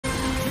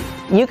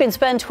You can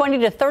spend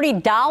 $20 to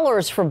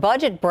 $30 for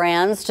budget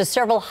brands to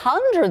several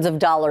hundreds of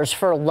dollars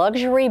for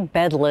luxury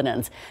bed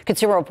linens.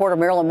 Consumer reporter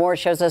Marilyn Moore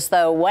shows us,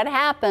 though, what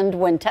happened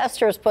when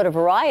testers put a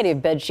variety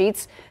of bed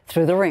sheets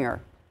through the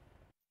ringer.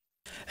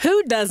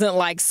 Who doesn't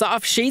like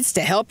soft sheets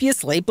to help you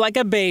sleep like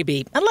a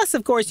baby? Unless,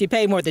 of course, you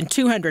pay more than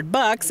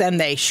 $200 and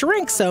they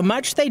shrink so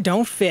much they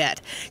don't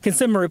fit.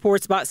 Consumer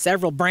Reports bought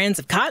several brands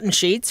of cotton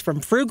sheets,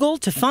 from Frugal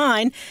to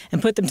Fine,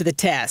 and put them to the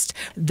test.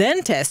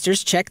 Then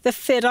testers checked the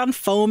fit on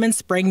foam and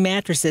spring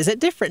mattresses at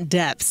different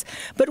depths.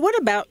 But what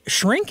about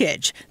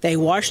shrinkage? They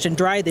washed and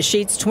dried the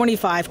sheets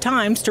 25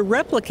 times to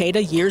replicate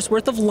a year's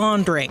worth of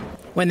laundering.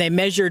 When they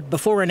measured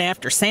before and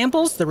after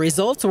samples, the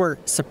results were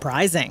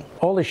surprising.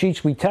 All the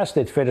sheets we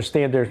tested fit a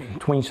standard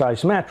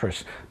queen-size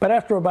mattress, but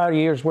after about a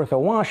year's worth of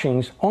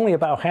washings, only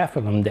about half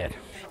of them did.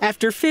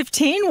 After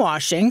 15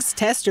 washings,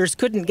 testers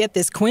couldn't get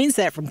this queen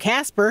set from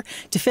Casper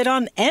to fit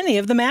on any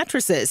of the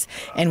mattresses.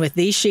 And with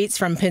these sheets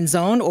from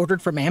Pinzone ordered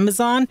from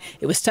Amazon,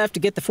 it was tough to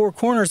get the four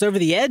corners over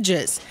the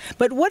edges.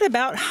 But what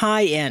about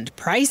high-end,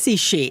 pricey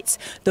sheets?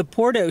 The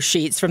Porto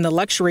sheets from the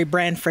luxury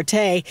brand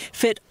Frette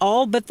fit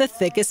all but the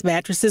thickest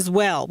mattresses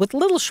well, with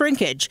little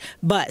shrinkage.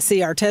 But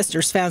CR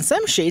testers found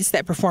some sheets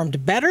that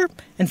performed better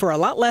and for a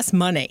lot less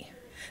money.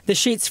 The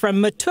sheets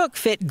from Matuk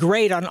fit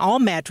great on all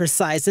mattress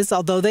sizes,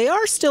 although they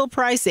are still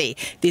pricey.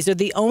 These are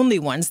the only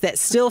ones that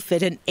still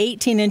fit an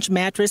 18-inch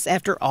mattress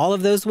after all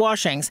of those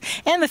washings.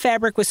 And the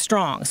fabric was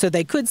strong, so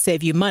they could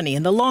save you money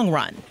in the long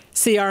run.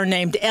 CR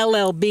named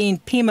LL Bean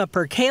Pima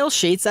Percale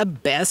sheets a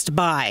best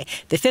buy.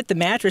 They fit the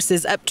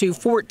mattresses up to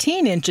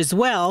 14 inches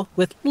well,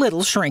 with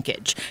little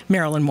shrinkage.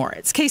 Marilyn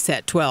Moritz,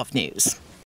 KSAT 12 News.